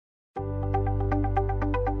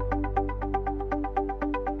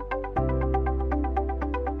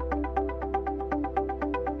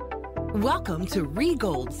Welcome to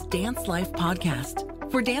Regold's Dance Life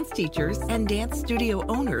podcast for dance teachers and dance studio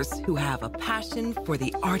owners who have a passion for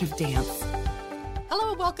the art of dance.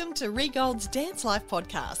 Hello and welcome to Regold's Dance Life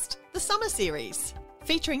podcast, the summer series,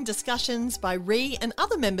 featuring discussions by Re and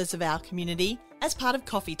other members of our community as part of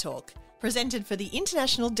Coffee Talk, presented for the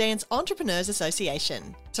International Dance Entrepreneurs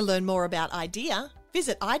Association. To learn more about IDEA,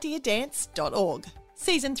 visit ideadance.org.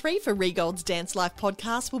 Season 3 for Regold's Dance Life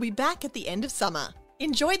podcast will be back at the end of summer.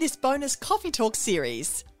 Enjoy this bonus Coffee Talk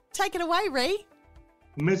series. Take it away, Ree.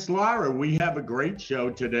 Miss Laura, we have a great show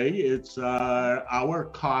today. It's our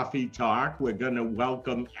Coffee Talk. We're going to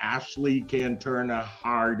welcome Ashley Canterna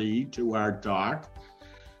Hardy to our talk.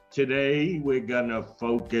 Today, we're going to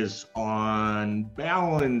focus on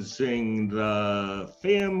balancing the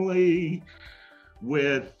family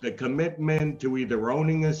with the commitment to either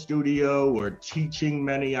owning a studio or teaching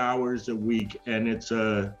many hours a week. And it's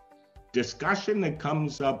a discussion that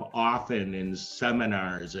comes up often in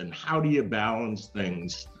seminars, and how do you balance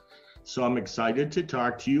things? So I'm excited to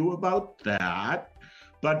talk to you about that.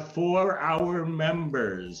 But for our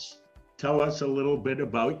members, tell us a little bit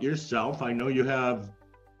about yourself. I know you have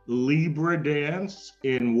Libra Dance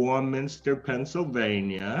in Warminster,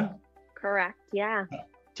 Pennsylvania. Correct, yeah.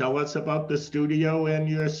 Tell us about the studio and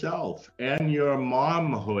yourself and your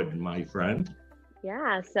momhood, my friend.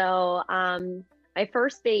 Yeah, so my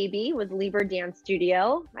first baby was Libra Dance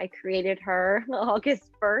Studio. I created her August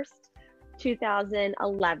 1st,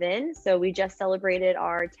 2011. So we just celebrated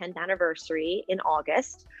our 10th anniversary in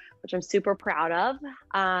August, which I'm super proud of.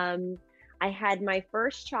 I had my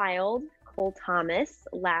first child, Cole Thomas,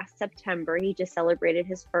 last September. He just celebrated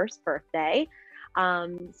his first birthday.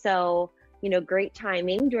 Great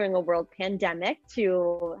timing during a world pandemic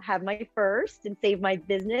to have my first and save my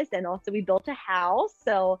business. And also we built a house.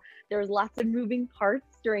 So there was lots of moving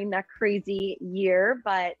parts during that crazy year,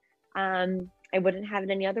 but I wouldn't have it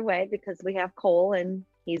any other way because we have Cole and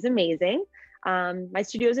he's amazing. My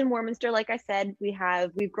studio's in Warminster. Like I said,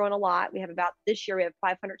 we've grown a lot. This year we have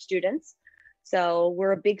 500 students. So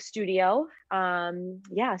we're a big studio.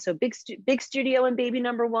 So big studio and baby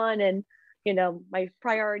number one, and my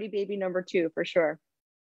priority baby number two for sure.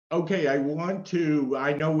 Okay, I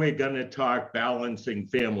know we're going to talk balancing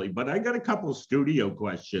family, but I got a couple studio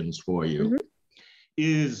questions for you. Mm-hmm.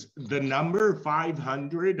 Is the number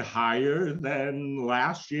 500 higher than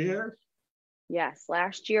last year? Yes,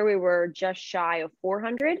 last year we were just shy of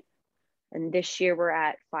 400, and this year we're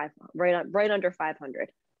at right under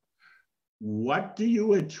 500. What do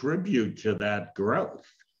you attribute to that growth?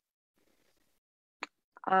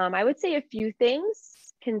 I would say a few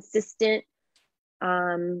things. Consistent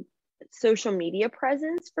social media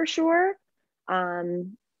presence for sure.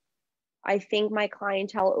 I think my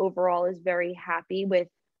clientele overall is very happy with,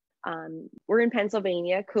 we're in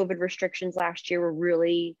Pennsylvania. COVID restrictions last year were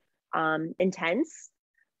really intense.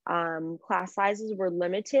 Class sizes were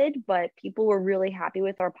limited, but people were really happy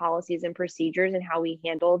with our policies and procedures and how we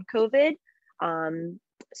handled COVID.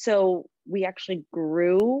 So we actually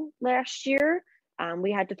grew last year.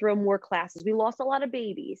 We had to throw more classes. We lost a lot of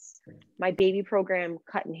babies. My baby program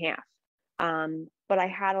cut in half. But I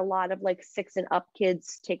had a lot of 6 and up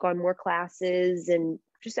kids take on more classes, and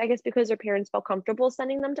just, I guess, because their parents felt comfortable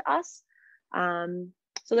sending them to us.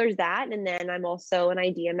 So there's that. And then I'm also an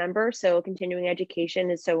IDEA member. So continuing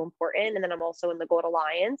education is so important. And then I'm also in the Gold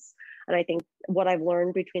Alliance. And I think what I've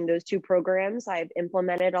learned between those two programs, I've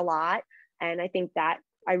implemented a lot. And I think that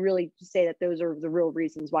I really say that those are the real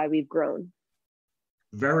reasons why we've grown.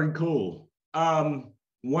 Very cool.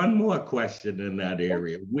 One more question in that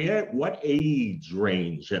area. What age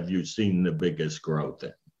range have you seen the biggest growth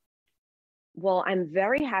in? Well, I'm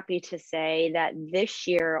very happy to say that this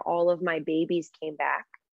year, all of my babies came back.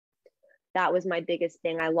 That was my biggest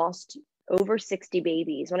thing. I lost over 60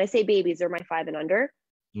 babies. When I say babies, they're my 5 and under.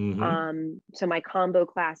 Mm-hmm. So my combo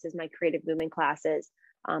classes, my creative movement classes,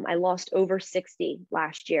 I lost over 60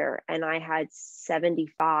 last year, and I had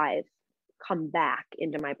 75 come back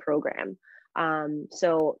into my program.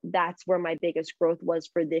 So that's where my biggest growth was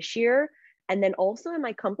for this year. And then also in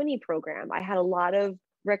my company program, I had a lot of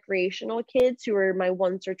recreational kids who were my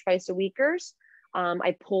once or twice a weekers.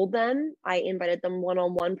 I pulled them. I invited them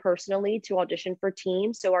one-on-one personally to audition for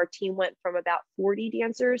teams. So our team went from about 40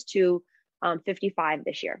 dancers to 55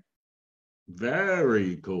 this year.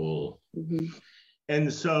 Very cool. Mm-hmm.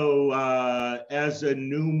 And so as a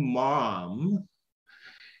new mom,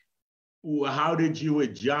 how did you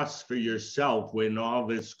adjust for yourself when all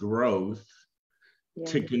this growth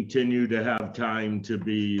to continue to have time to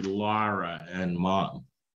be Laura and mom?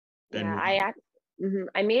 I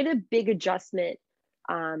made a big adjustment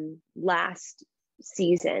last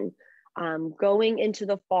season. Going into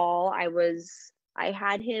the fall, I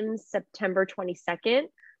had him September 22nd.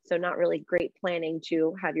 So not really great planning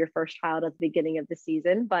to have your first child at the beginning of the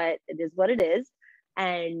season, but it is what it is.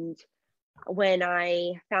 And when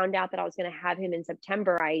I found out that I was going to have him in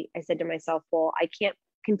September, I said to myself, well, I can't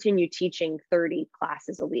continue teaching 30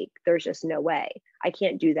 classes a week. There's just no way. I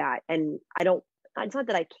can't do that. And it's not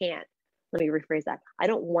that I can't. Let me rephrase that. I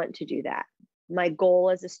don't want to do that. My goal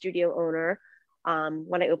as a studio owner,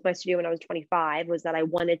 when I opened my studio when I was 25, was that I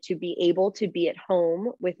wanted to be able to be at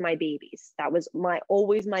home with my babies. That was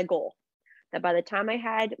always my goal. That by the time I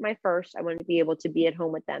had my first, I wanted to be able to be at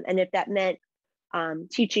home with them. And if that meant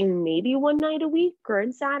teaching maybe one night a week or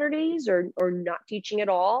on Saturdays or not teaching at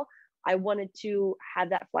all, I wanted to have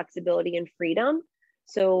that flexibility and freedom.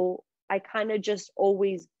 So I kind of just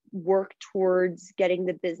always worked towards getting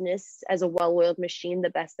the business as a well-oiled machine the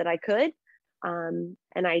best that I could. And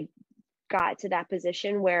I got to that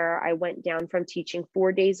position where I went down from teaching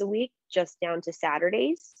 4 days a week just down to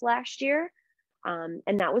Saturdays last year.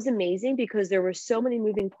 And that was amazing because there were so many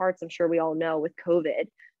moving parts, I'm sure we all know, with COVID.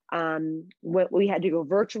 We had to go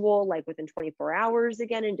virtual like within 24 hours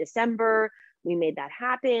again in December. We made that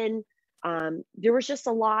happen. There was just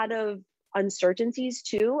a lot of uncertainties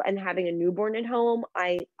too. And having a newborn at home,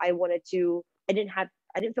 I didn't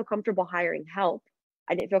feel comfortable hiring help.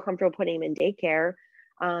 I didn't feel comfortable putting him in daycare.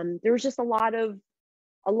 There was just a lot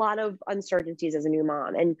of uncertainties as a new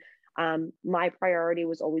mom. And my priority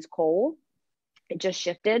was always Cole. It just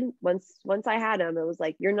shifted. Once I had him, it was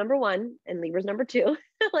like, you're number one and Libra's number two.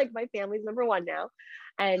 Like my family's number one now.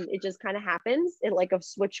 And it just kind of happens. It like a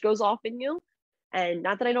switch goes off in you. And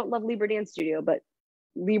not that I don't love Libra Dance Studio, but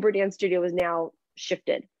Libra Dance Studio is now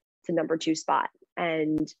shifted to number two spot.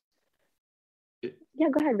 And yeah,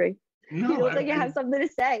 go ahead, Ray. No, you look like you have something to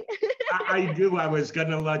say. I do. I was going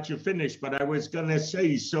to let you finish, but I was going to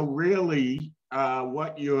say, so really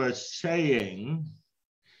what you're saying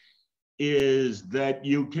is that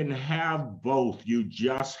you can have both. You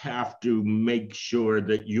just have to make sure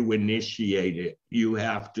that you initiate it. You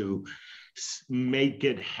have to make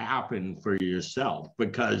it happen for yourself,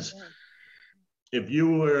 because if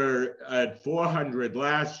you were at 400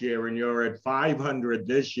 last year and you're at 500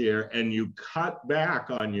 this year and you cut back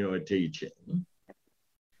on your teaching,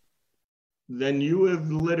 then you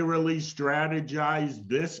have literally strategized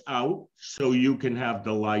this out so you can have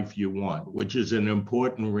the life you want, which is an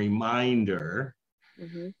important reminder.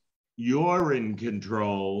 Mm-hmm. You're in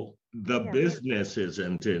control. The business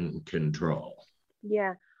isn't in control.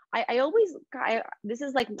 Yeah. This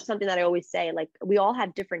is like something that I always say, like we all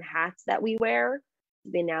have different hats that we wear,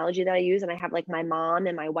 the analogy that I use. And I have like my mom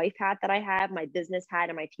and my wife hat that I have, my business hat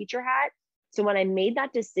and my teacher hat. So when I made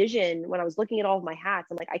that decision, when I was looking at all of my hats,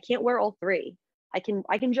 I'm like, I can't wear all three. I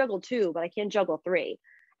can juggle two, but I can't juggle three.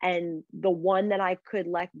 And the one that I could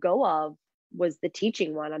let go of was the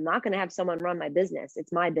teaching one. I'm not going to have someone run my business.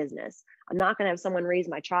 It's my business. I'm not going to have someone raise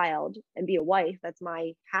my child and be a wife. That's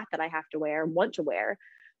my hat that I have to wear, want to wear.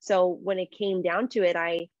 So when it came down to it,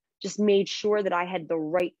 I just made sure that I had the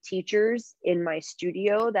right teachers in my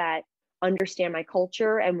studio that understand my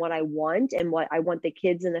culture and what I want and what I want the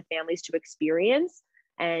kids and the families to experience.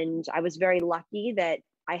 And I was very lucky that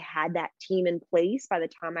I had that team in place by the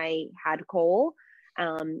time I had Cole.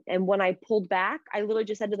 And when I pulled back, I literally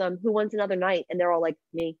just said to them, who wants another night? And they're all like,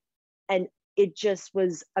 me. And it just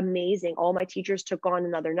was amazing. All my teachers took on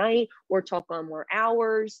another night or took on more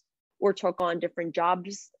hours or took on different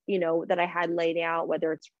jobs, that I had laid out,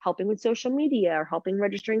 whether it's helping with social media or helping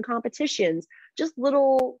registering competitions, just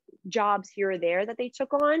little jobs here or there that they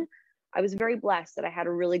took on. I was very blessed that I had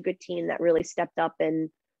a really good team that really stepped up and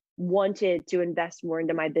wanted to invest more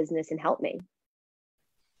into my business and help me.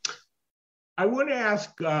 I want to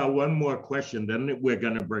ask one more question, then we're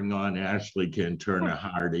going to bring on Ashley Canturna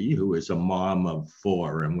Hardy, who is a mom of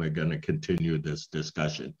 4, and we're going to continue this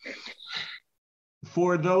discussion.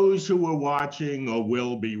 For those who are watching or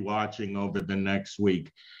will be watching over the next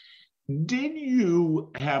week, did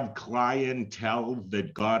you have clientele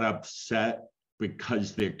that got upset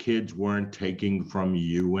because their kids weren't taking from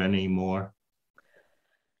you anymore?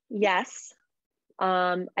 Yes.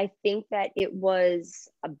 I think that it was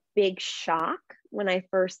a big shock when I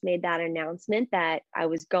first made that announcement that I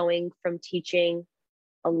was going from teaching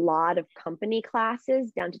a lot of company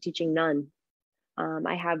classes down to teaching none.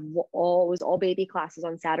 It was all baby classes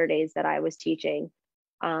on Saturdays that I was teaching.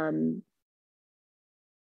 From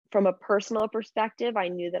a personal perspective, I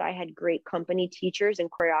knew that I had great company teachers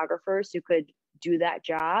and choreographers who could do that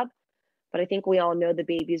job. But I think we all know the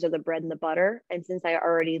babies are the bread and the butter. And since I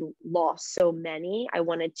already lost so many, I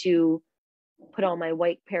wanted to put on my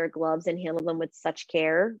white pair of gloves and handle them with such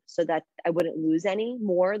care so that I wouldn't lose any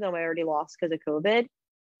more than I already lost because of COVID.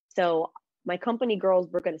 So my company girls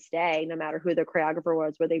were going to stay no matter who the choreographer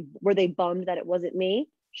was. Were they bummed that it wasn't me?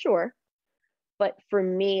 Sure. But for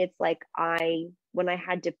me, it's like when I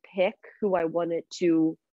had to pick who I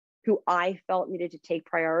felt needed to take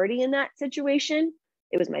priority in that situation,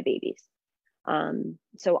 it was my babies.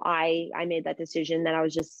 So I made that decision that I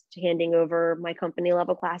was just handing over my company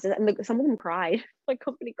level classes, and some of them cried. My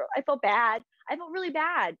company girl, I felt bad. I felt really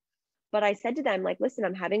bad. But I said to them, like, listen,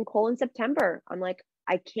 I'm having Cole in September. I'm like,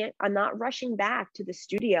 I'm not rushing back to the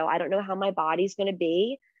studio. I don't know how my body's going to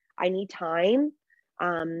be. I need time.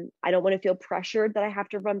 I don't want to feel pressured that I have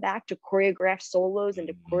to run back to choreograph solos and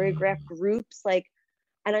to choreograph groups. Like,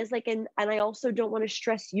 and I was like, and I also don't want to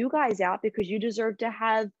stress you guys out because you deserve to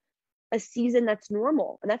have a season that's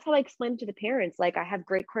normal. And that's how I explained to the parents. Like, I have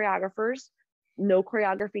great choreographers. No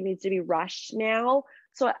choreography needs to be rushed now.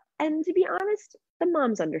 So, and to be honest, the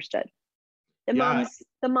moms understood. The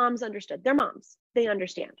moms understood. They're moms. They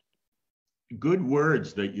understand. Good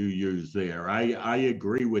words that you use there. I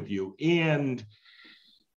agree with you. And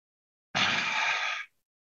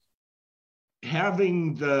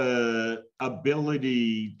having the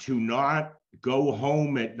ability to not go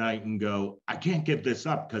home at night and go, I can't give this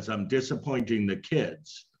up because I'm disappointing the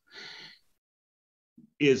kids,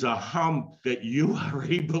 is a hump that you are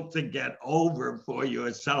able to get over for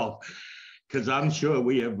yourself. Because I'm sure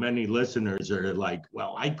we have many listeners that are like,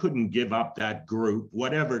 well, I couldn't give up that group,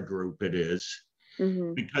 whatever group it is,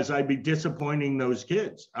 because I'd be disappointing those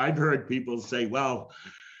kids. I've heard people say, well,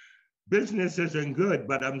 business isn't good,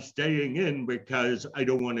 but I'm staying in because I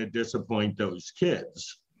don't want to disappoint those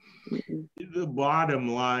kids. The bottom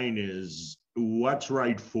line is what's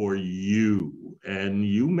right for you. And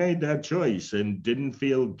you made that choice and didn't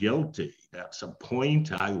feel guilty. That's a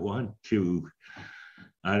point I want to,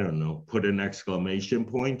 I don't know, put an exclamation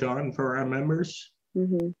point on for our members.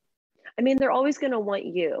 I mean, they're always going to want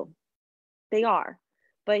you. They are.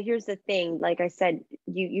 But here's the thing. Like I said,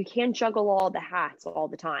 you can't juggle all the hats all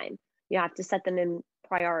the time. You have to set them in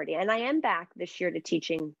priority. And I am back this year to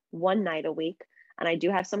teaching one night a week. And I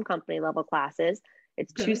do have some company level classes.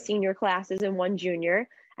 It's 2 senior classes and 1 junior.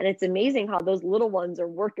 And it's amazing how those little ones are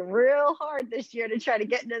working real hard this year to try to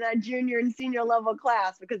get into that junior and senior level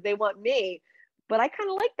class because they want me. But I kind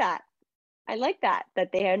of like that. I like that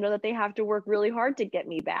they know that they have to work really hard to get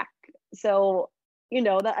me back. So, you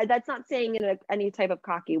know, that's not saying in any type of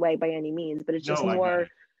cocky way by any means, but it's just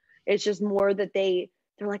it's just more that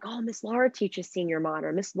they're like, oh, Miss Laura teaches senior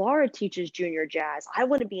modern. Miss Laura teaches junior jazz. I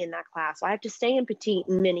want to be in that class. So I have to stay in petite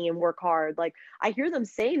and mini and work hard. Like, I hear them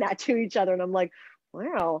saying that to each other, and I'm like,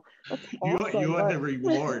 wow, that's awesome. You are the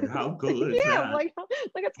reward. How cool is that? Yeah, like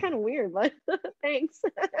it's kind of weird, but thanks.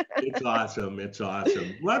 It's awesome. It's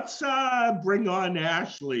awesome. Let's bring on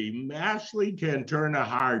Ashley. Ashley Canterna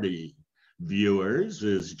Hardy, viewers,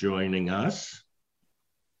 is joining us.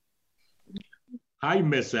 Hi,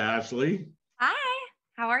 Miss Ashley. Hi.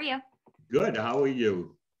 How are you? Good. How are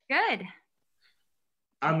you? Good.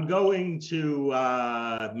 I'm going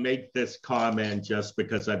to make this comment just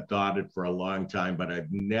because I've thought it for a long time, but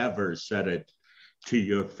I've never said it to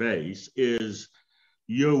your face, is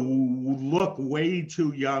you look way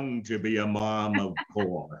too young to be a mom of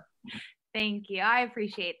 4. Thank you. I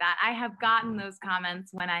appreciate that. I have gotten those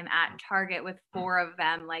comments when I'm at Target with 4 of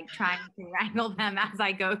them, like trying to wrangle them as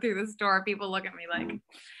I go through the store. People look at me like, and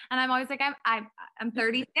I'm always like, I'm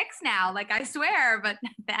 36 now. Like, I swear, but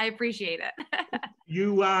I appreciate it.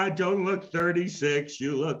 You don't look 36.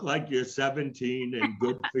 You look like you're 17, and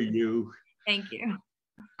good for you. Thank you.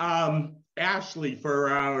 Ashley, for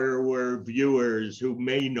our viewers who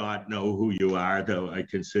may not know who you are, though I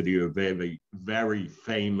consider you a very, very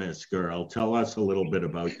famous girl, tell us a little bit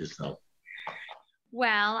about yourself.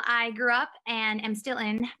 Well, I grew up and am still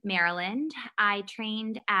in Maryland. I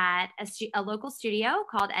trained at a local studio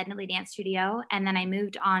called Edna Lee Dance Studio, and then I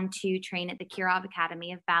moved on to train at the Kirov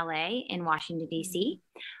Academy of Ballet in Washington, D.C.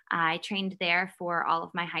 I trained there for all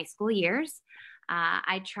of my high school years.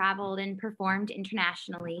 I traveled and performed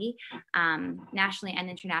internationally, nationally and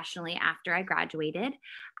internationally after I graduated.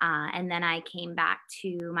 And then I came back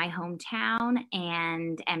to my hometown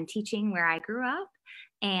and am teaching where I grew up.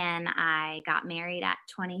 And I got married at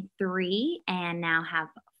 23 and now have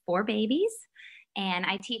 4 babies. And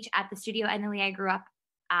I teach at the studio Edna Lee I grew up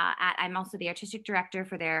at. I'm also the artistic director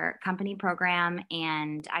for their company program,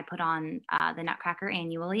 and I put on the Nutcracker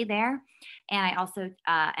annually there. And I also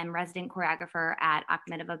am resident choreographer at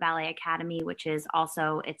Akhmedova Ballet Academy, which is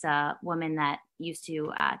also, it's a woman that used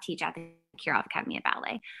to teach at the Kirov Academy of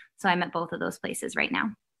Ballet. So I'm at both of those places right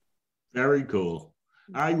now. Very cool.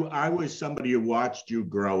 I was somebody who watched you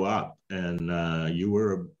grow up, and you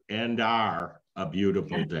were and are a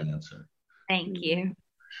beautiful dancer. Thank you.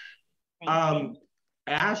 Thank Um,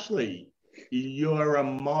 Ashley, you're a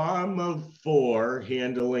mom of four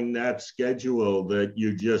handling that schedule that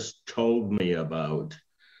you just told me about.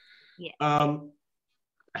 you.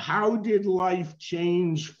 How did life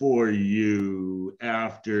change for you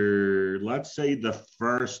after, let's say, the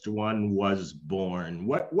first one was born?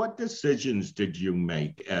 What decisions did you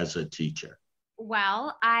make as a teacher?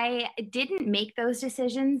 Well, I didn't make those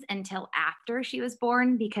decisions until after she was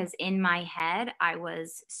born because in my head, I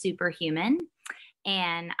was superhuman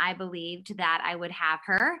and I believed that I would have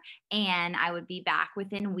her and I would be back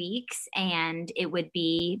within weeks and it would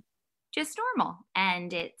be just normal.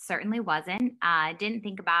 And it certainly wasn't. I didn't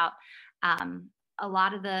think about um, a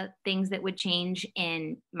lot of the things that would change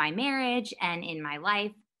in my marriage and in my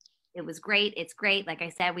life. It was great. It's great. Like I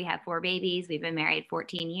said, we have four babies. We've been married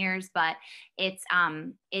 14 years, but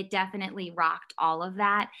it definitely rocked all of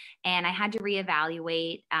that. And I had to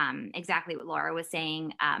reevaluate exactly what Laura was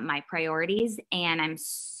saying, my priorities. And I'm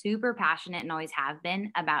super passionate and always have been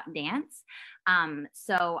about dance.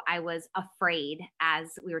 So I was afraid, as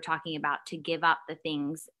we were talking about, to give up the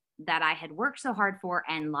things that I had worked so hard for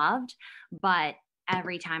and loved, but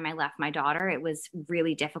every time I left my daughter, it was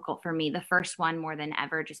really difficult for me. The first one more than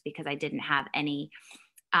ever, just because I didn't have any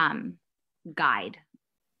guide.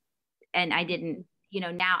 And I didn't,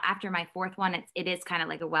 now after my fourth one, it is kind of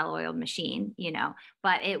like a well-oiled machine,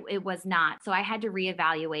 but it was not. So I had to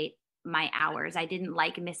reevaluate my hours. I didn't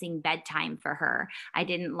like missing bedtime for her. I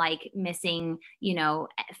didn't like missing,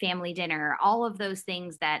 family dinner, all of those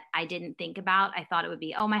things that I didn't think about. I thought it would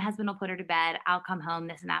be, oh, my husband will put her to bed. I'll come home,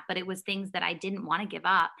 this and that. But it was things that I didn't want to give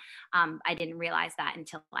up. I didn't realize that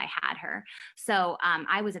until I had her. So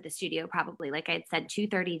I was at the studio probably, like I had said,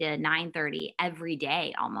 2:30 to 9:30 every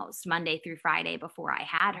day, almost Monday through Friday before I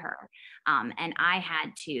had her. And I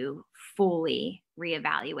had to fully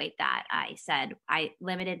reevaluate that. I said I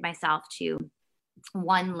limited myself to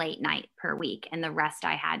one late night per week, and the rest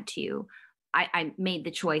I made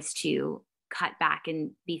the choice to cut back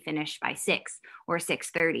and be finished by 6 or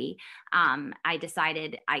 6:30. I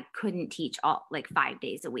decided I couldn't teach all like 5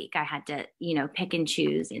 days a week. I had to, pick and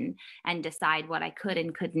choose and decide what I could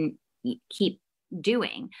and couldn't keep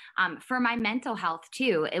doing. For my mental health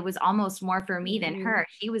too, it was almost more for me than her.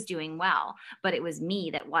 She was doing well, but it was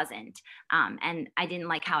me that wasn't. And I didn't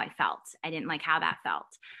like how I felt. I didn't like how that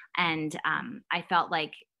felt. And I felt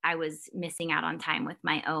like I was missing out on time with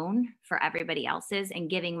my own for everybody else's and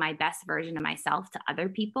giving my best version of myself to other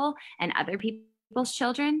people and other people's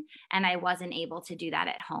children. And I wasn't able to do that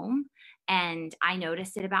at home. And I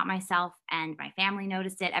noticed it about myself and my family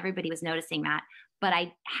noticed it. Everybody was noticing that, but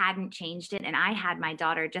I hadn't changed it. And I had my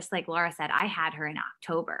daughter, just like Laura said, I had her in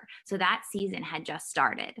October. So that season had just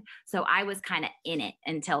started. So I was kind of in it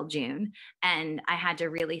until June. And I had to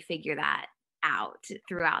really figure that out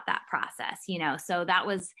throughout that process, so that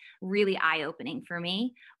was really eye-opening for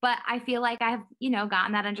me. But I feel like I've,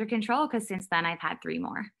 gotten that under control because since then I've had 3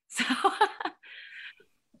 more.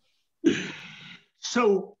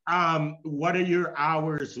 So, what are your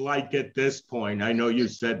hours like at this point? I know you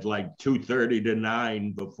said like 2:30 to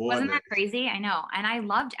 9 before. Wasn't that crazy? I know. And I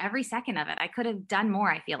loved every second of it. I could have done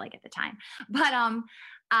more, I feel like, at the time. But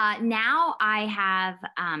now I have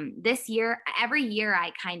this year, every year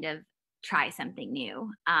I kind of try something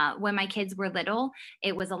new. When my kids were little,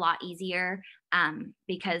 it was a lot easier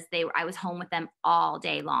because I was home with them all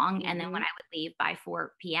day long. And then when I would leave by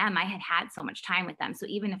 4 p.m., I had so much time with them. So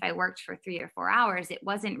even if I worked for 3 or 4 hours, it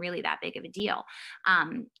wasn't really that big of a deal.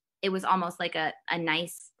 It was almost like a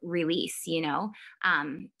nice release,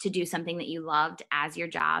 to do something that you loved as your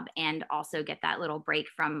job and also get that little break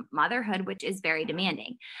from motherhood, which is very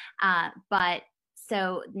demanding. But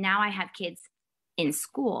so now I have kids in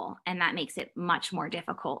school, and that makes it much more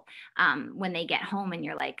difficult when they get home and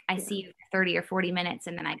you're like, I see you for 30 or 40 minutes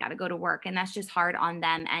and then I got to go to work, and that's just hard on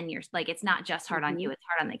them. And you're like, it's not just hard on you, it's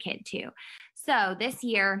hard on the kid too. So this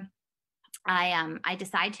year I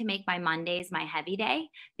decided to make my Mondays my heavy day,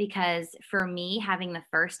 because for me, having the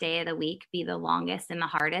first day of the week be the longest and the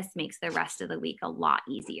hardest makes the rest of the week a lot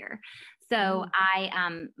easier. So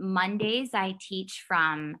Mondays I teach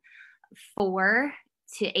from 4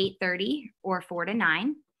 to 8:30 or 4 to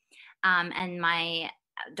 9. And my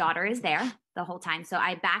daughter is there the whole time. So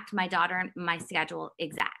I backed my daughter and my schedule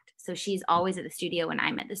exact. So she's always at the studio when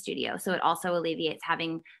I'm at the studio. So it also alleviates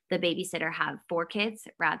having the babysitter have 4 kids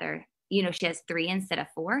rather, she has 3 instead of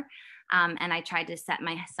 4. And I tried to set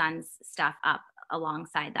my son's stuff up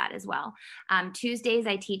alongside that as well. Tuesdays,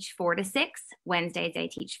 I teach 4 to 6. Wednesdays, I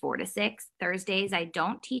teach 4 to 6. Thursdays, I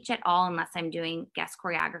don't teach at all unless I'm doing guest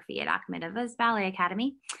choreography at Akhmedovas Ballet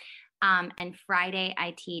Academy. And Friday,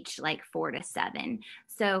 I teach like 4 to 7.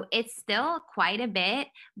 So it's still quite a bit,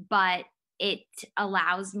 but it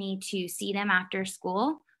allows me to see them after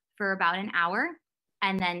school for about an hour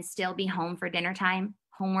and then still be home for dinner time,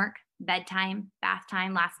 homework, bedtime, bath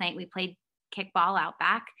time. Last night we played kickball out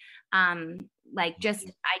back. I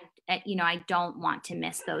don't want to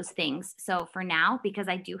miss those things. So for now, because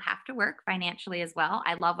I do have to work financially as well,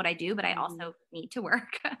 I love what I do, but I also need to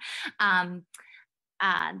work.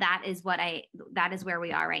 That is where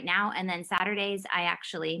we are right now. And then Saturdays, I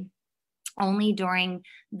actually only during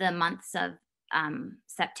the months of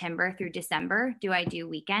September through December do I do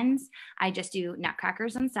weekends. I just do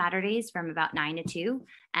Nutcrackers on Saturdays from about 9 to 2.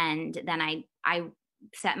 And then I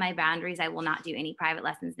set my boundaries. I will not do any private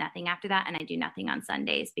lessons, nothing after that. And I do nothing on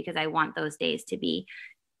Sundays because I want those days to be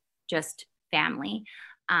just family.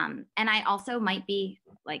 And I also might be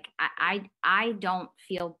like, I don't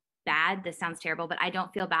feel bad. This sounds terrible, but I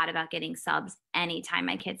don't feel bad about getting subs anytime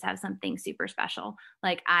my kids have something super special.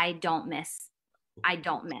 Like I don't miss.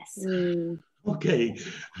 Okay.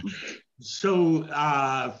 So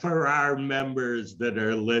for our members that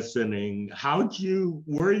are listening,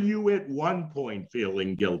 were you at one point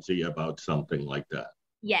feeling guilty about something like that?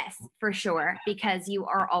 Yes, for sure. Because you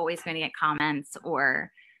are always going to get comments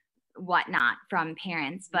or whatnot from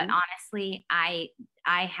parents. But honestly, I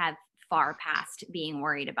have far past being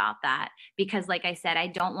worried about that because like I said, I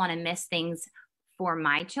don't want to miss things for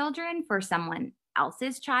my children, for someone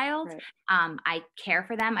else's child. Right. I care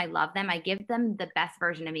for them. I love them. I give them the best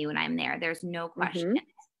version of me when I'm there. There's no question.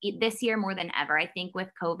 This year more than ever, I think with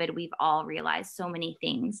COVID, we've all realized so many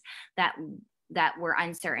things that were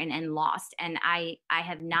uncertain and lost. And I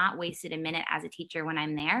have not wasted a minute as a teacher when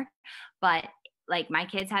I'm there, but like my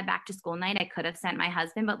kids had back to school night. I could have sent my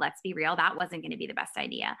husband, but let's be real, that wasn't going to be the best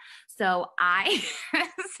idea. So I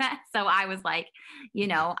was like,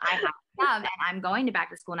 I have to have, and I'm going to back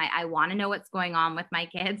to school night. I want to know what's going on with my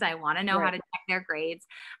kids. I want to know how to check their grades.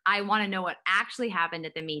 I want to know what actually happened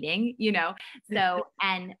at the meeting, So,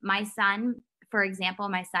 and my son, for example,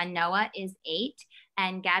 my son Noah is 8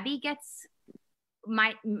 and Gabby gets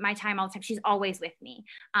my time all the time. She's always with me.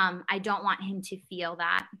 I don't want him to feel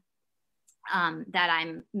that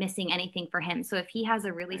I'm missing anything for him. So if he has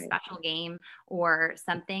a really special game or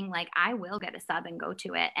something, like I will get a sub and go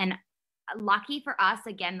to it. And lucky for us,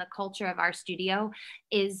 again, the culture of our studio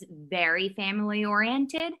is very family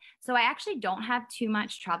oriented. So I actually don't have too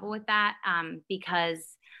much trouble with that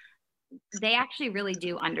because they actually really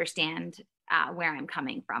do understand where I'm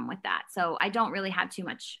coming from with that. So I don't really have too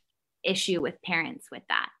much issue with parents with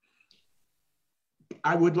that.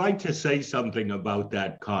 I would like to say something about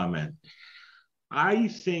that comment. I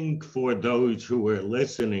think for those who are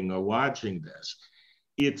listening or watching this,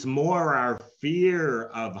 it's more our fear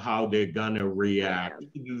of how they're going to react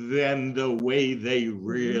than the way they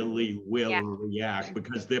really will react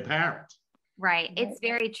because they're parents. Right. It's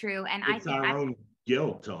very true. And it's our own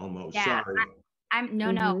guilt almost. Yeah, Sorry.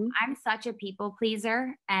 I'm such a people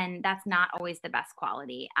pleaser, and that's not always the best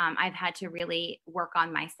quality. I've had to really work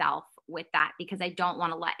on myself with that because I don't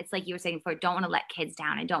want to it's like you were saying before, don't want to let kids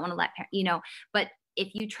down. I don't want to let, but if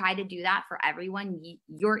you try to do that for everyone,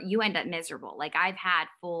 you end up miserable. Like I've had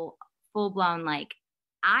full blown, like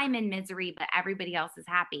I'm in misery, but everybody else is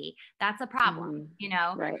happy. That's a problem,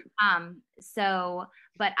 Right. So,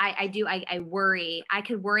 but I worry, I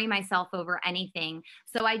could worry myself over anything.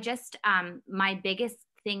 So I just, my biggest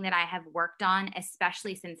thing that I have worked on,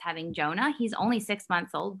 especially since having Jonah, he's only 6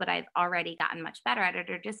 months old, but I've already gotten much better at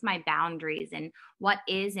it, are just my boundaries and what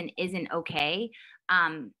is and isn't okay.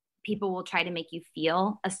 People will try to make you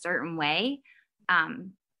feel a certain way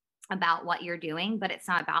about what you're doing, but it's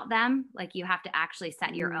not about them. Like you have to actually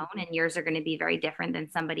set your own, and yours are going to be very different than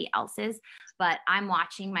somebody else's. But I'm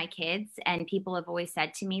watching my kids, and people have always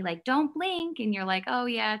said to me, like, don't blink. And you're like, oh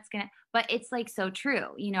yeah, it's going to, but it's like so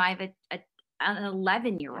true. I have an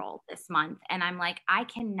 11-year-old this month, and I'm like, I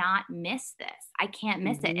cannot miss this. I can't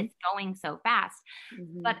miss it. It's going so fast.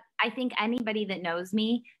 But I think anybody that knows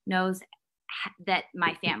me knows that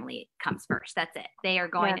my family comes first. That's it. They are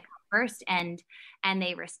going to come first, and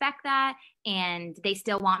they respect that, and they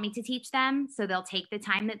still want me to teach them. So they'll take the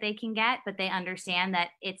time that they can get, but they understand that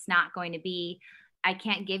it's not going to be, I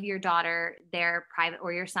can't give your daughter their private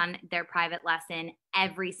or your son their private lesson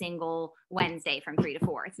every single Wednesday from 3 to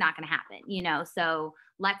 4. It's not going to happen, so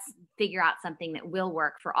let's figure out something that will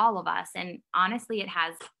work for all of us. And honestly, it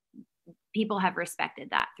has people have respected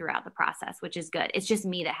that throughout the process, which is good. It's just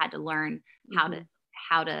me that had to learn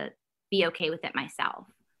how to be okay with it myself.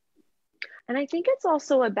 And I think it's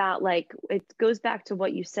also about, like, it goes back to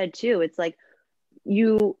what you said too. It's like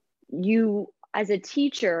you as a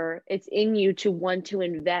teacher, it's in you to want to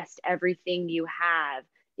invest everything you have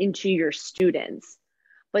into your students.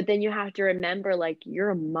 But then you have to remember, like,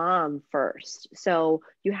 you're a mom first. So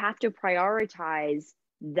you have to prioritize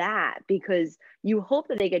that, because you hope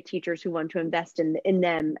that they get teachers who want to invest in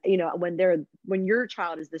them, you know, when your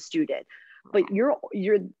child is the student. But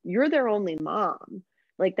you're their only mom.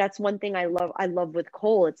 Like, that's one thing I love with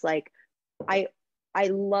Cole. It's like, I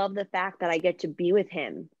love the fact that I get to be with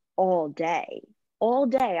him all day.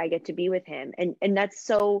 I get to be with him. And that's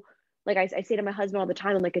so, like, I say to my husband all the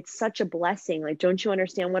time, I'm like, it's such a blessing. Like, don't you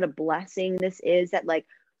understand what a blessing this is, that like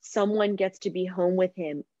someone gets to be home with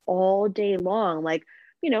him all day long? Like,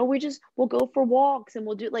 you know, we'll go for walks, and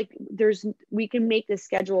we'll do, like, we can make the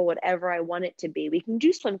schedule whatever I want it to be. We can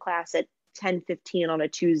do swim class at 10:15 on a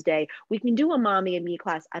Tuesday. We can do a mommy and me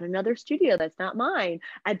class at another studio that's not mine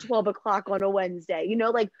at 12 o'clock on a Wednesday. You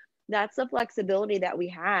know, like, that's the flexibility that we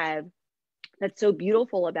have. That's so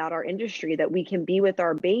beautiful about our industry, that we can be with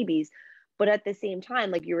our babies. But at the same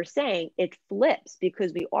time, like you were saying, it flips,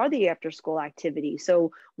 because we are the after school activity.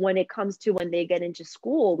 So when it comes to when they get into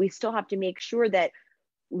school, we still have to make sure that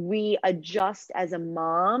we adjust as a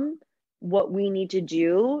mom what we need to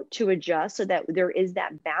do to adjust, so that there is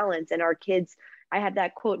that balance. And our kids, I have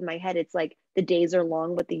that quote in my head. It's like, the days are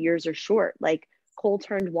long, but the years are short. Like, Cole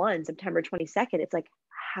turned 1 September 22nd. It's like,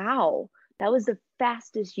 how? That was the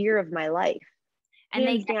fastest year of my life. And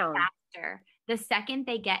they get faster. The second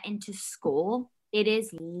they get into school, it is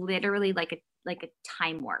literally like a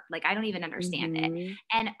time warp. Like, I don't even understand it.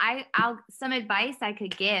 And some advice I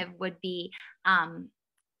could give would be,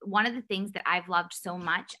 one of the things that I've loved so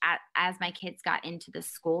much as my kids got into the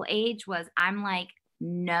school age was, I'm like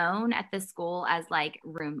known at the school as like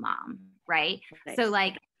room mom, right? Nice. So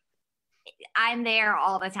like, I'm there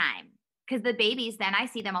all the time, because the babies, then I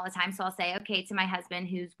see them all the time. So I'll say, okay, to my husband,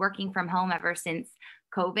 who's working from home ever since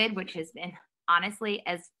COVID, which has been honestly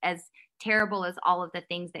as terrible as all of the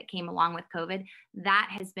things that came along with COVID, that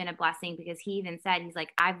has been a blessing, because he even said, he's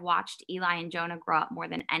like, I've watched Eli and Jonah grow up more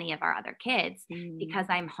than any of our other kids because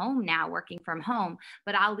I'm home now working from home,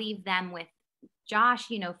 but I'll leave them with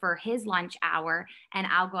Josh, you know, for his lunch hour, and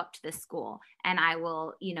I'll go up to the school, and I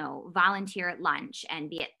will, you know, volunteer at lunch and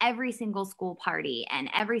be at every single school party, and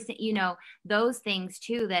you know, those things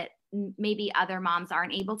too that maybe other moms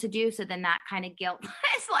aren't able to do. So then that kind of guilt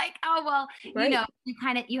is like, oh, well, right. You know,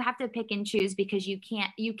 you have to pick and choose, because you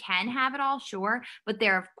can have it all, sure. But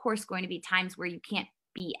there are of course going to be times where you can't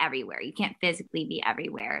be everywhere. You can't physically be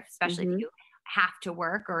everywhere, especially if you have to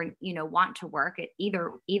work or, you know, want to work at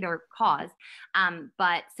either cause.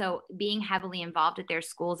 But so being heavily involved at their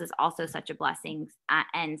schools is also such a blessing,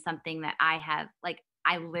 and something that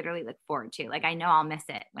I literally look forward to. Like, I know I'll miss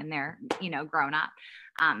it when they're, you know, grown up.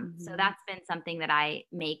 So that's been something that I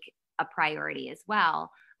make a priority as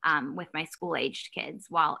well, with my school aged kids,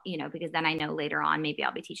 while, you know, because then I know later on, maybe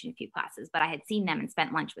I'll be teaching a few classes, but I had seen them and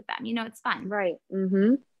spent lunch with them. You know, it's fun. Right.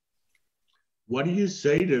 What do you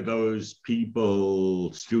say to those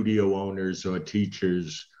people, studio owners or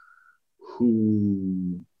teachers,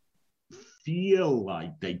 who feel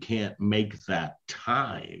like they can't make that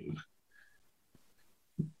time?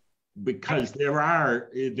 Because there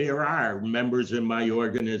are members in my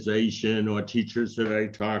organization or teachers that I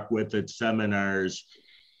talk with at seminars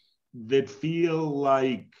that feel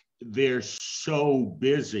like they're so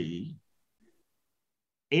busy,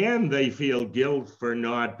 and they feel guilt for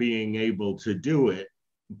not being able to do it.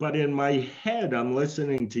 But in my head, I'm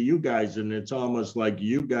listening to you guys, and it's almost like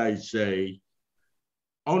you guys say,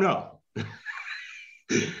 oh no,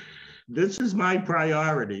 this is my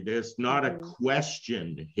priority. There's not a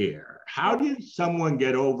question here. How does someone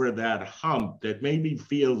get over that hump that maybe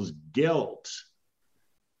feels guilt?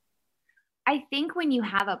 I think when you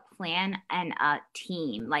have a plan and a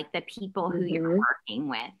team, like the people who you're working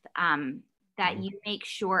with, that you make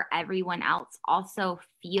sure everyone else also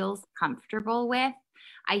feels comfortable with.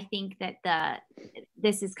 I think that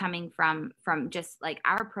this is coming from just like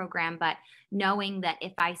our program, but knowing that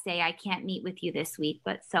if I say I can't meet with you this week,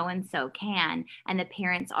 but so-and-so can, and the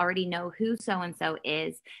parents already know who so-and-so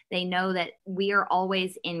is, they know that we are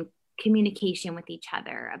always in communication with each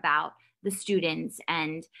other about the students,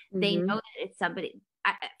 and they know that it's somebody.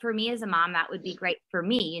 For me as a mom, that would be great for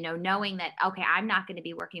me, you know, knowing that, okay, I'm not going to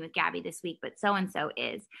be working with Gabby this week, but so-and-so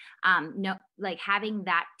is. No, like having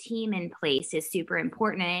that team in place is super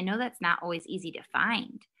important. And I know that's not always easy to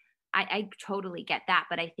find. I totally get that,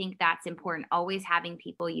 but I think that's important. Always having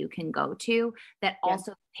people you can go to that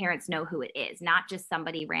also parents know who it is, not just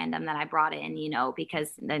somebody random that I brought in,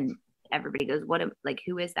 because then everybody goes,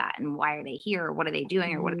 who is that? And why are they here? Or what are they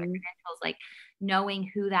doing? Or what are their credentials? Like knowing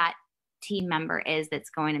who that team member is that's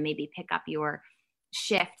going to maybe pick up your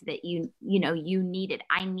shift that you needed.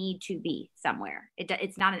 I need to be somewhere.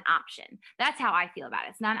 It's not an option. That's how I feel about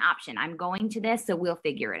it. It's not an option. I'm going to this, so we'll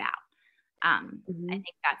figure it out. I think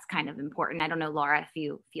that's kind of important. I don't know, Laura, if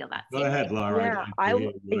you feel that. Go ahead, Laura.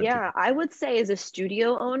 I would say as a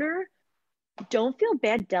studio owner, don't feel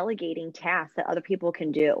bad delegating tasks that other people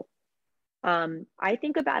can do. I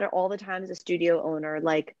think about it all the time as a studio owner,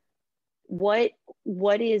 like what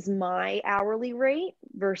is my hourly rate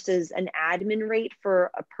versus an admin rate for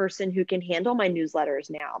a person who can handle my newsletters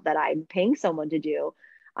now that I'm paying someone to do.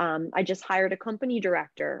 I just hired a company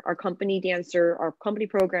director. Our company dancer, our company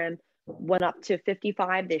program went up to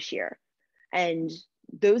 55 this year. And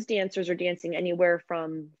those dancers are dancing anywhere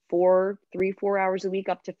from 4 hours a week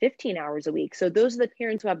up to 15 hours a week. So those are the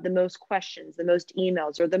parents who have the most questions, the most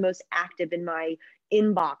emails, or the most active in my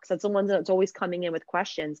inbox. That's the ones that's always coming in with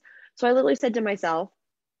questions. So I literally said to myself,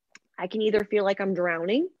 I can either feel like I'm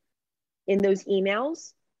drowning in those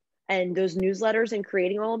emails and those newsletters and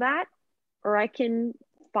creating all that, or I can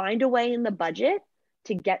find a way in the budget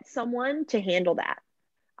to get someone to handle that.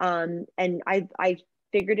 And I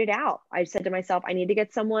figured it out. I said to myself, I need to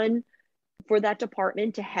get someone for that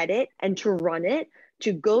department to head it and to run it,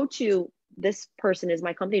 to go to this person is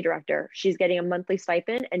my company director. She's getting a monthly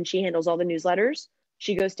stipend and she handles all the newsletters.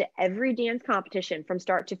 She goes to every dance competition from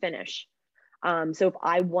start to finish. So if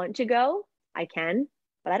I want to go, I can,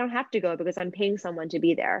 but I don't have to go because I'm paying someone to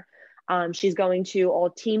be there. She's going to all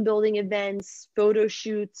team building events, photo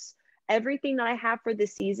shoots, everything that I have for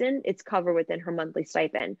this season, it's covered within her monthly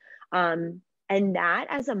stipend. And that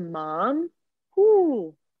as a mom,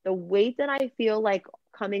 the weight that I feel like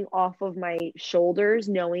coming off of my shoulders,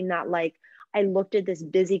 knowing that like I looked at this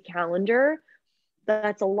busy calendar,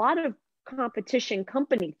 that's a lot of competition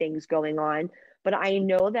company things going on, but I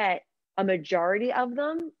know that a majority of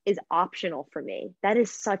them is optional for me. That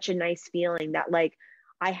is such a nice feeling that like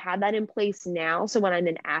I have that in place now. So when I'm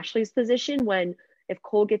in Ashley's position, if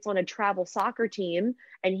Cole gets on a travel soccer team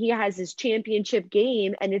and he has his championship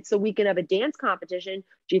game and it's the weekend of a dance competition,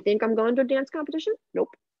 do you think I'm going to a dance competition?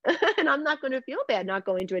 Nope. And I'm not going to feel bad not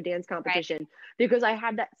going to a dance competition because I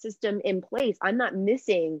have that system in place. I'm not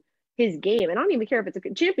missing his game. And I don't even care if it's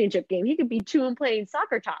a championship game. He could be 2 and playing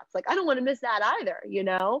soccer tots. Like, I don't want to miss that either, You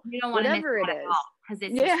don't want whatever to miss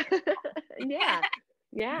it is. Because it's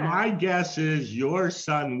Yeah. My guess is your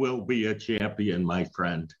son will be a champion, my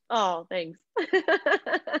friend. Oh, thanks. He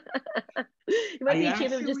might be a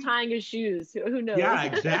champion just tying his shoes. Who knows? Yeah,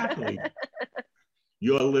 exactly.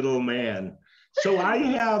 You're a little man. So I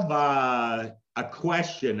have a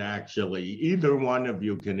question, actually. Either one of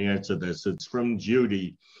you can answer this. It's from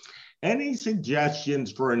Judy. Any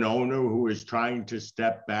suggestions for an owner who is trying to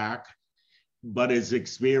step back but is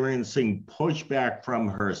experiencing pushback from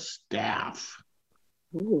her staff?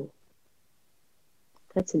 Ooh,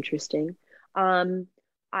 that's interesting.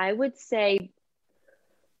 I would say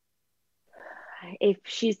if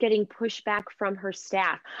she's getting pushback from her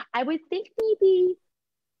staff, I would think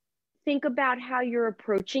about how you're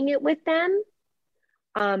approaching it with them.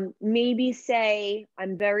 Maybe say,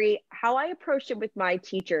 how I approached it with my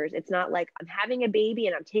teachers. It's not like I'm having a baby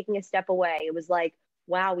and I'm taking a step away. It was like,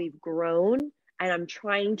 wow, we've grown and I'm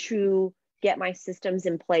trying to get my systems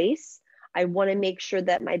in place. I want to make sure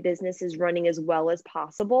that my business is running as well as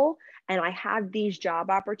possible. And I have these job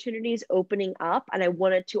opportunities opening up and I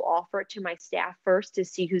wanted to offer it to my staff first to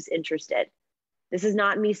see who's interested. This is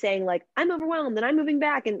not me saying like, I'm overwhelmed and I'm moving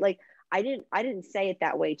back. And like, I didn't say it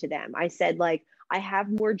that way to them. I said like, I have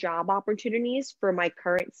more job opportunities for my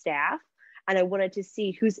current staff. And I wanted to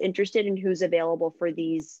see who's interested and who's available for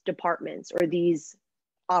these departments or these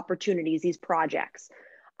opportunities, these projects.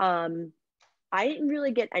 I didn't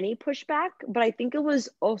really get any pushback, but I think it was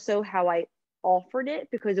also how I offered it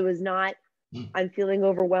because it was not, I'm feeling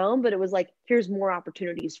overwhelmed, but it was like, here's more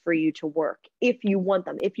opportunities for you to work if you want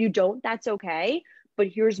them. If you don't, that's okay, but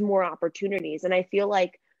here's more opportunities. And I feel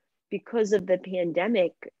like because of the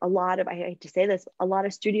pandemic, I hate to say this, a lot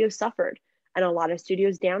of studios suffered and a lot of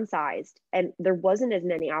studios downsized and there wasn't as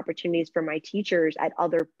many opportunities for my teachers at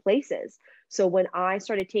other places. So when I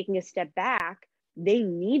started taking a step back, they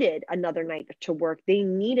needed another night to work. They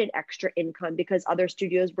needed extra income because other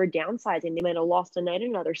studios were downsizing. They might have lost a night in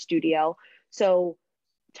another studio. So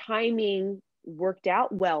timing worked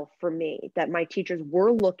out well for me that my teachers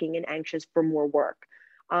were looking and anxious for more work.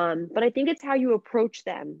 But I think it's how you approach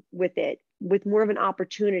them with it, with more of an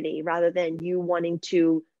opportunity rather than you wanting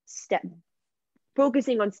to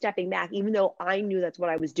focusing on stepping back, even though I knew that's what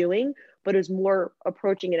I was doing, but it was more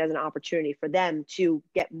approaching it as an opportunity for them to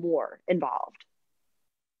get more involved.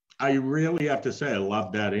 I really have to say, I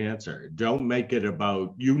love that answer. Don't make it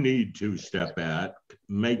about you need to step back.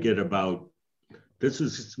 Make it about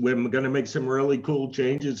we're going to make some really cool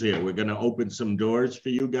changes here. We're going to open some doors for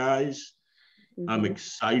you guys. I'm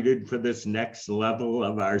excited for this next level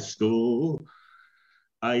of our school.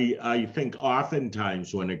 I think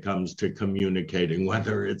oftentimes when it comes to communicating,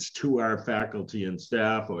 whether it's to our faculty and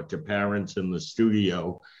staff or to parents in the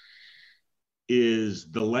studio,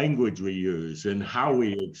 is the language we use and how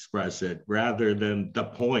we express it rather than the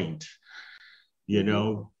point, you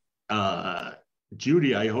know.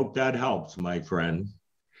 Judy, I hope that helps, my friend.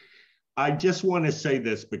 I just want to say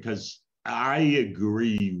this because I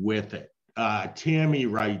agree with it. Tammy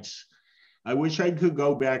writes, I wish I could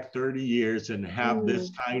go back 30 years and have this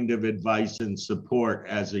kind of advice and support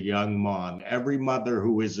as a young mom. Every mother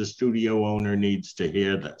who is a studio owner needs to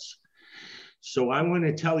hear this. So I want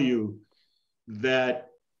to tell you that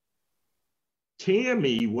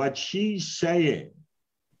Tammy, what she's saying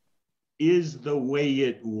is the way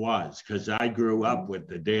it was, because I grew up with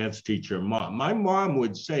the dance teacher mom. My mom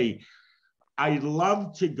would say, I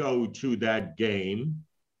love to go to that game,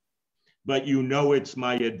 but you know it's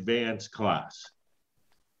my advanced class.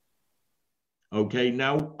 Okay,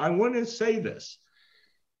 now I want to say this.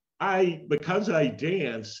 Because I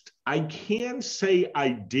danced, I can't say I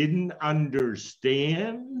didn't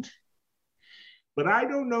understand, but I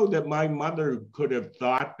don't know that my mother could have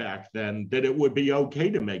thought back then that it would be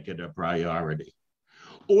okay to make it a priority,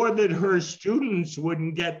 or that her students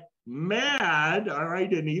wouldn't get mad, all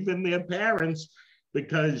right, and even their parents,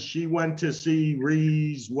 because she went to see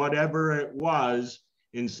Rees, whatever it was,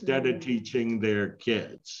 instead of teaching their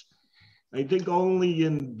kids. I think only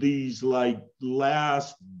in these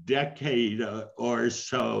last decade or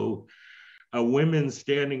so, women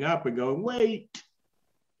standing up and going, wait,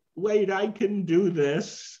 I can do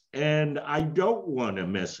this and I don't want to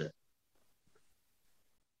miss it.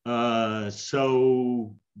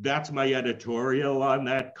 So that's my editorial on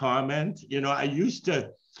that comment. You know, I used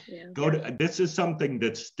to go to, this is something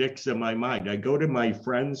that sticks in my mind. I go to my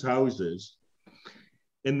friends' houses,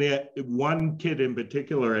 and there one kid in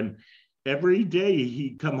particular, and every day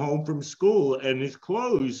he'd come home from school and his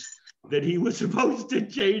clothes that he was supposed to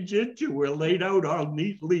change into were laid out all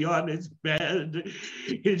neatly on his bed,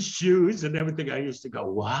 his shoes and everything. I used to go,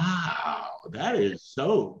 wow, that is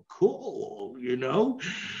so cool, you know?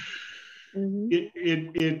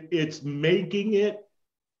 It's making it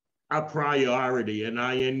a priority, and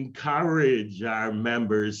I encourage our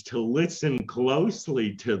members to listen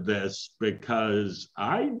closely to this, because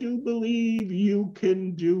I do believe you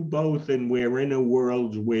can do both, and we're in a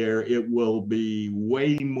world where it will be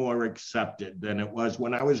way more accepted than it was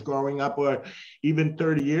when I was growing up, or even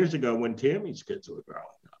 30 years ago when Tammy's kids were growing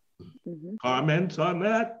up. Comments on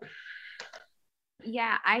that?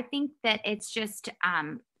 Yeah, I think that it's just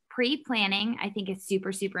pre-planning, I think is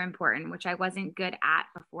super, super important, which I wasn't good at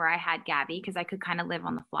before I had Gabby, because I could kind of live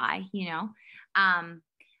on the fly, you know.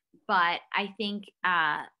 But I think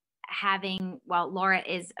Laura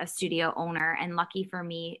is a studio owner, and lucky for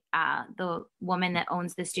me, the woman that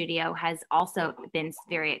owns the studio has also been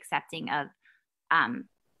very accepting of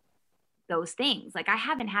those things. Like, I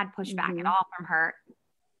haven't had pushback at all from her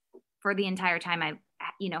for the entire time I've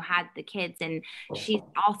had the kids, and she's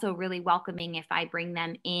also really welcoming. If I bring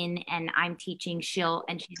them in and I'm teaching,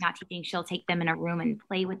 and she's not teaching, she'll take them in a room and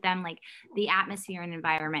play with them. Like, the atmosphere and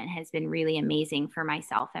environment has been really amazing for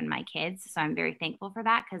myself and my kids. So I'm very thankful for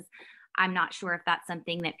that, because I'm not sure if that's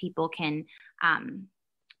something that people can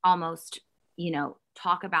almost,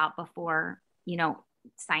 talk about before,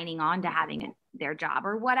 signing on to having their job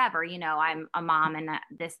or whatever. I'm a mom and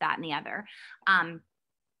this, that, and the other.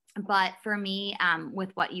 But for me,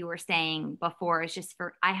 with what you were saying before, is just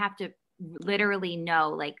I have to literally know,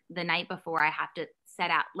 like, the night before, I have to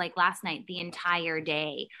set out, like last night, the entire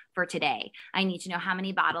day for today. I need to know how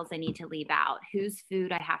many bottles I need to leave out, whose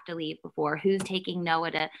food I have to leave before, who's taking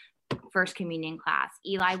Noah to first communion class.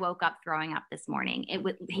 Eli woke up throwing up this morning.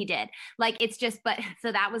 He did. Like, it's just, but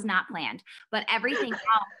so that was not planned, but everything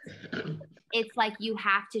else, it's like, you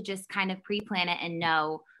have to just kind of pre-plan it and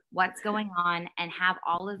know what's going on and have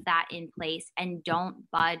all of that in place, and don't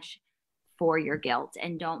budge for your guilt,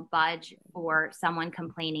 and don't budge for someone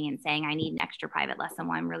complaining and saying, I need an extra private lesson.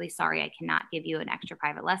 Well, I'm really sorry, I cannot give you an extra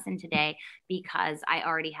private lesson today because I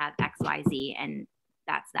already have XYZ, and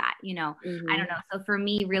that's that, you know. I don't know. So for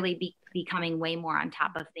me, really becoming way more on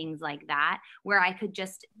top of things like that, where I could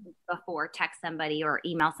just before text somebody or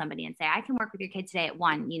email somebody and say, I can work with your kid today at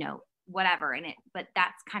 1, you know, whatever. But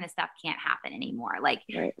that's kind of stuff can't happen anymore. Like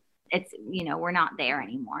it's, you know, we're not there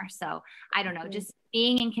anymore. So I don't know, just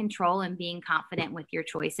being in control and being confident with your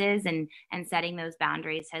choices and setting those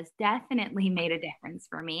boundaries has definitely made a difference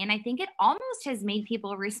for me. And I think it almost has made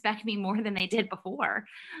people respect me more than they did before.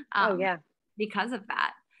 Because of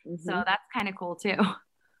that. So that's kind of cool too.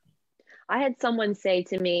 I had someone say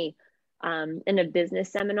to me in a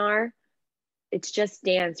business seminar, it's just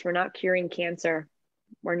dance. We're not curing cancer.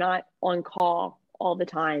 We're not on call all the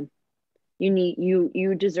time.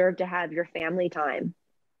 You deserve to have your family time.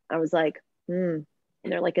 I was like, And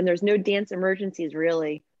they're like, and there's no dance emergencies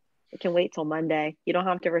really. It can wait till Monday. You don't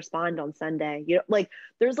have to respond on Sunday. You know, like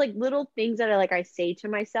there's like little things that I say to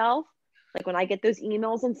myself, like when I get those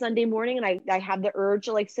emails on Sunday morning and I have the urge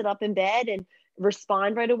to like sit up in bed and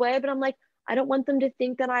respond right away. But I'm like, I don't want them to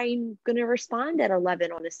think that I'm going to respond at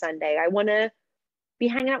 11 on a Sunday. I want to be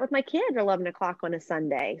hanging out with my kid at 11 o'clock on a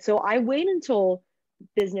Sunday. So I wait until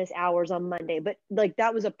business hours on Monday, but like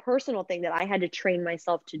that was a personal thing that I had to train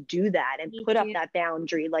myself to do that and put up that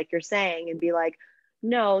boundary, like you're saying, and be like,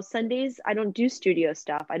 no, Sundays, I don't do studio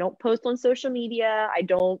stuff. I don't post on social media. I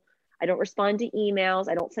don't respond to emails.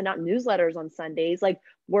 I don't send out newsletters on Sundays. Like,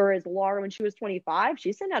 whereas Laura, when she was 25,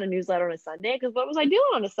 she sent out a newsletter on a Sunday because what was I doing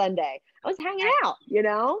on a Sunday? I was hanging out, you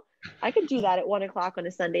know? I could do that at 1 o'clock on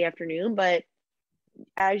a Sunday afternoon, but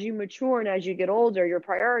as you mature and as you get older, your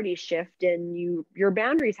priorities shift and your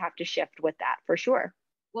boundaries have to shift with that for sure.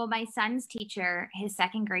 Well, my son's teacher, his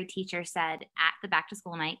second grade teacher said at the back to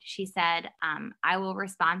school night, she said, I will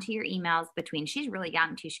respond to your emails she's really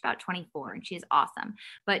young too. She's about 24 and she's awesome.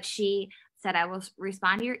 But she said, I will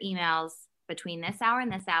respond to your emails between this hour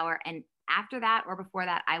and this hour. And after that or before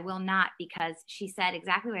that, I will not, because she said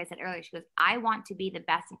exactly what I said earlier. She goes, I want to be the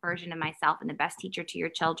best version of myself and the best teacher to your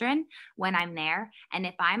children when I'm there. And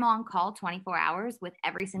if I'm on call 24 hours with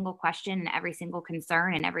every single question and every single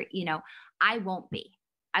concern and I won't be.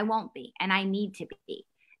 And I need to be.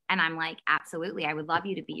 And I'm like, absolutely. I would love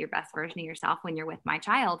you to be your best version of yourself when you're with my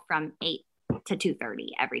child from 8 to 2:30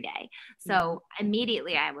 every day. So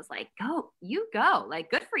immediately I was like, go,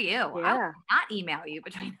 like, good for you. I will not email you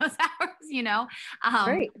between those hours, you know?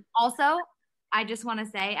 Great. Also, I just want to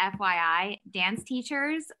say, FYI, dance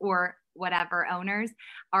teachers or whatever owners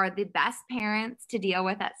are the best parents to deal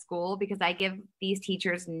with at school, because I give these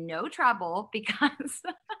teachers no trouble because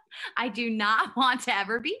I do not want to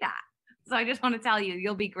ever be that. So I just want to tell you,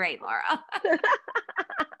 you'll be great, Laura.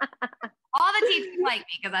 All the teachers like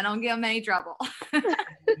me because I don't give them any trouble.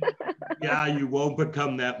 Yeah, you won't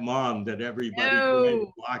become that mom that everybody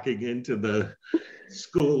walking into the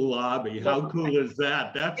school lobby. How cool is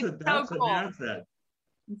that? That's an asset.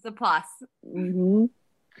 It's a plus. Mm-hmm.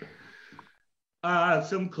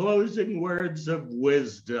 Some closing words of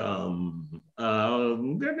wisdom.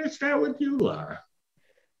 I'm going to start with you, Laura.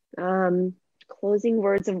 Closing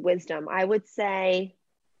words of wisdom. I would say,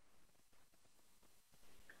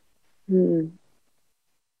 I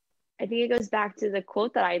think it goes back to the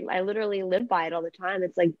quote that I literally live by it all the time.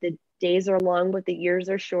 It's like, the days are long, but the years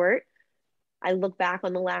are short. I look back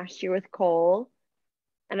on the last year with Cole,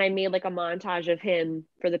 and I made like a montage of him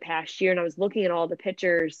for the past year. And I was looking at all the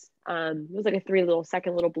pictures. It was like a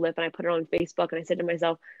 3-second little blip, and I put it on Facebook, and I said to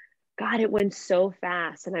myself, God, it went so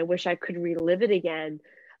fast, and I wish I could relive it again.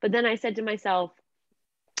 But then I said to myself,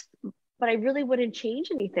 but I really wouldn't change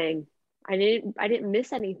anything. I didn't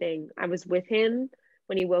miss anything. I was with him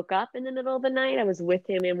when he woke up in the middle of the night. I was with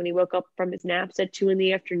him and when he woke up from his naps at 2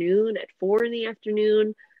 PM, at 4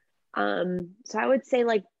 PM. So I would say,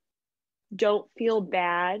 like, don't feel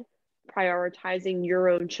bad prioritizing your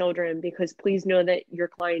own children, because please know that your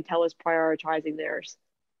clientele is prioritizing theirs.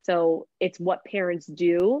 So it's what parents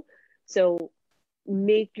do. So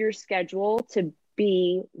make your schedule to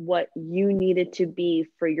be what you need it to be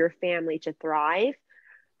for your family to thrive.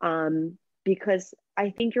 Because I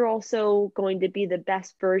think you're also going to be the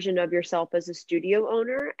best version of yourself as a studio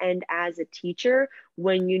owner and as a teacher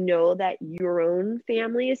when you know that your own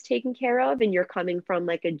family is taken care of and you're coming from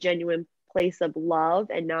like a genuine place of love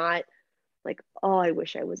and not like, oh, I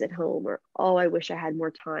wish I was at home, or, oh, I wish I had more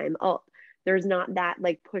time. Oh, there's not that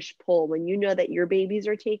like push pull. When you know that your babies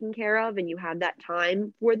are taken care of and you have that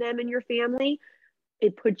time for them and your family,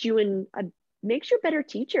 it puts you makes you a better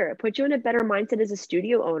teacher. It puts you in a better mindset as a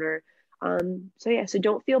studio owner. So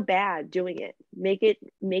don't feel bad doing it. Make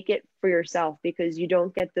it for yourself, because you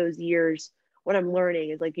don't get those years. What I'm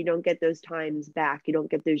learning is, like, you don't get those times back. You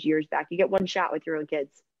don't get those years back. You get one shot with your own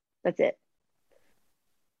kids. That's it.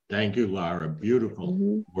 Thank you, Laura.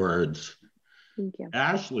 Beautiful words. Thank you.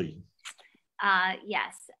 Ashley.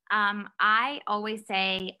 Yes. I always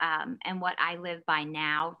say, and what I live by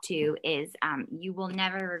now too, is you will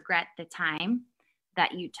never regret the time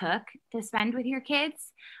that you took to spend with your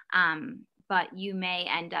kids. But you may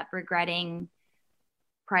end up regretting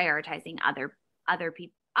prioritizing other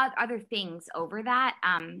people, other things over that,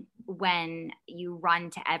 when you run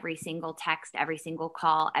to every single text, every single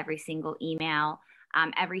call, every single email,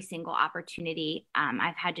 every single opportunity.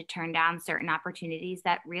 I've had to turn down certain opportunities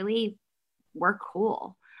that really were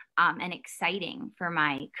cool and exciting for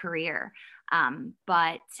my career.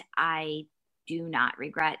 But I do not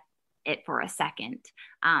regret it for a second,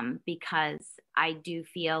 because I do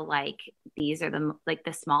feel like these are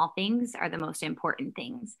the small things are the most important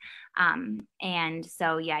things. And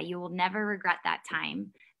so, yeah, you will never regret that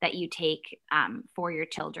time that you take for your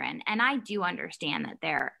children. And I do understand that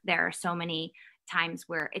there are so many times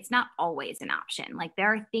where it's not always an option. Like,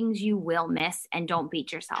 there are things you will miss, and don't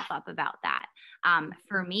beat yourself up about that.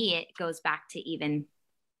 For me, it goes back to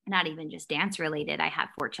not even just dance related. I have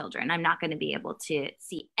 4 children. I'm not going to be able to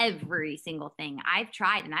see every single thing. I've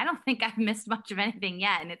tried, and I don't think I've missed much of anything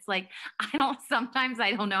yet. And it's like, sometimes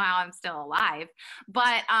I don't know how I'm still alive,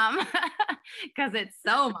 but, cause it's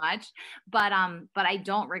so much, but I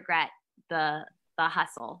don't regret the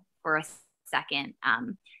hustle for a second,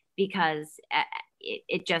 because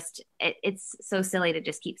it's so silly to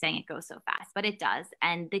just keep saying it goes so fast, but it does.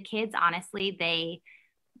 And the kids, honestly,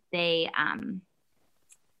 they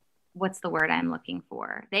what's the word I'm looking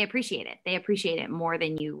for? They appreciate it. They appreciate it more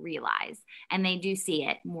than you realize. And they do see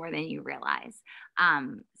it more than you realize.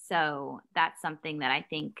 So that's something that I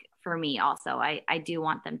think for me also, I do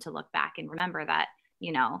want them to look back and remember that,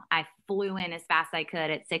 I flew in as fast as I could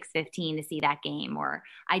at 6:15 to see that game, or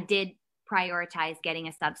I did prioritize getting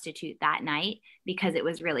a substitute that night because it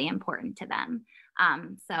was really important to them.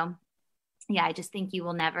 So yeah, I just think you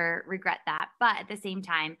will never regret that. But at the same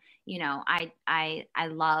time, I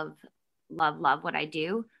love what I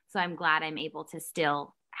do. So I'm glad I'm able to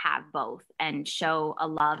still have both and show a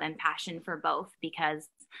love and passion for both, because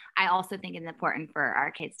I also think it's important for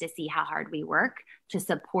our kids to see how hard we work to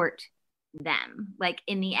support them. Like,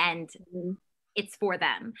 in the end, it's for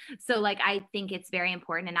them. So I think it's very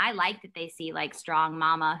important. And I like that they see strong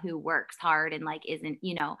mama who works hard and isn't,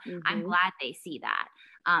 I'm glad they see that.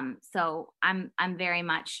 So I'm very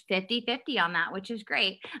much 50-50 on that, which is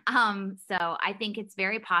great. So I think it's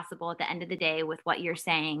very possible at the end of the day with what you're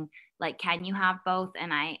saying, can you have both?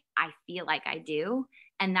 And I feel like I do.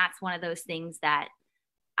 And that's one of those things that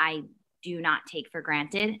I do not take for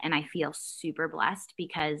granted. And I feel super blessed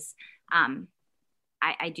because,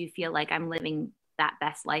 I do feel like I'm living that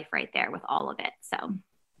best life right there with all of it. So.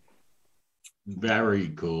 Very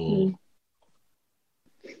cool.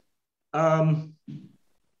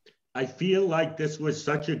 I feel like this was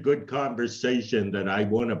such a good conversation that I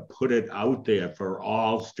want to put it out there for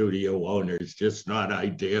all studio owners, just not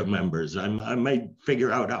IDEA members. I might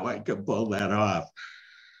figure out how I can pull that off.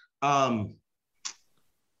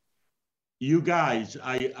 You guys,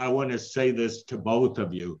 I want to say this to both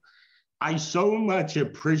of you. I so much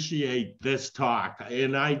appreciate this talk.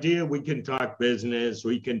 In IDEA, we can talk business,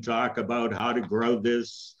 we can talk about how to grow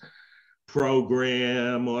this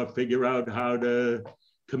program or figure out how to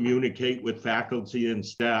communicate with faculty and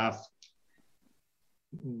staff.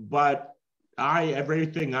 But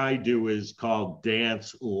everything I do is called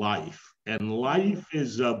Dance Life. And life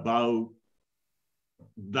is about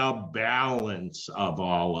the balance of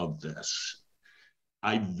all of this.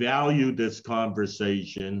 I value this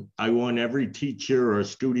conversation. I want every teacher or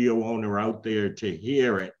studio owner out there to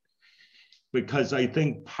hear it, because I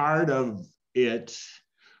think part of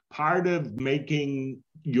making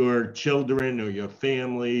your children or your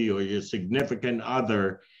family or your significant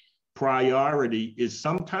other priority is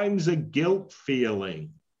sometimes a guilt feeling.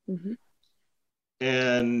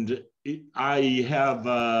 And I have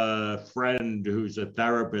a friend who's a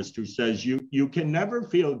therapist who says you can never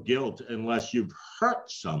feel guilt unless you've hurt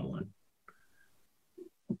someone.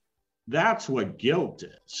 That's what guilt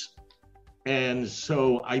is. And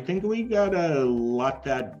so I think we gotta let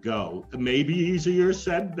that go. Maybe easier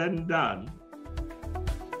said than done,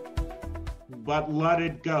 but let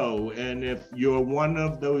it go. And if you're one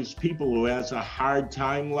of those people who has a hard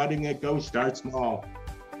time letting it go, start small,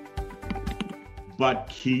 but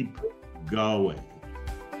keep going.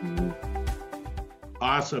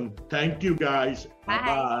 Awesome. Thank you, guys.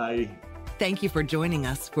 Bye-bye. Thank you for joining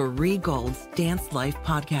us for Ree Gold's Dance Life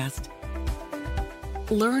podcast.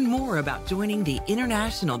 Learn more about joining the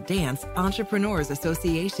International Dance Entrepreneurs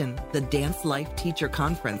Association, the Dance Life Teacher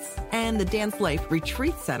Conference, and the Dance Life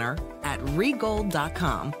Retreat Center at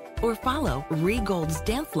regold.com or follow Regold's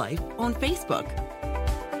Dance Life on Facebook.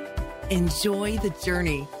 Enjoy the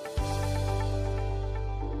journey.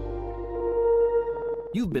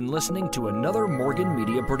 You've been listening to another Morgan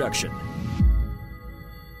Media production.